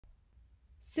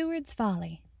Seward's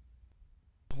Folly.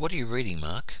 What are you reading,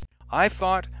 Mark? I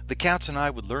thought the cats and I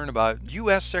would learn about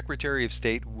U.S. Secretary of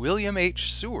State William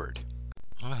H. Seward.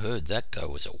 I heard that guy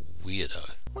was a weirdo.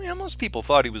 Well, yeah, most people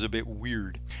thought he was a bit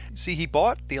weird. See, he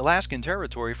bought the Alaskan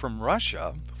territory from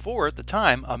Russia for, at the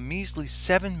time, a measly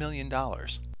 $7 million.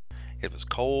 It was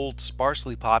cold,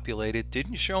 sparsely populated,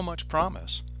 didn't show much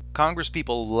promise. Congress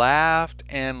people laughed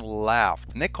and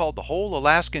laughed, and they called the whole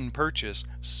Alaskan purchase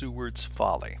Seward's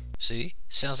Folly. See?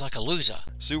 Sounds like a loser.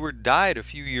 Seward died a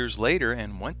few years later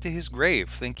and went to his grave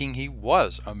thinking he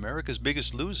was America's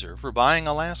biggest loser for buying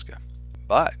Alaska.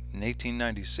 But in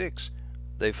 1896,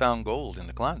 they found gold in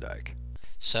the Klondike.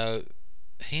 So,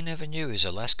 he never knew his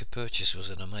Alaska purchase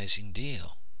was an amazing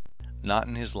deal. Not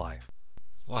in his life.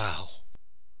 Wow.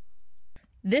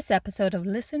 This episode of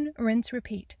Listen, Rinse,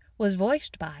 Repeat was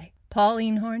voiced by Paul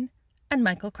Eenhoorn and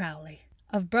Michael Crowley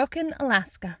of Broken,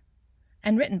 Alaska,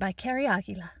 and written by Kari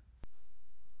Aguila.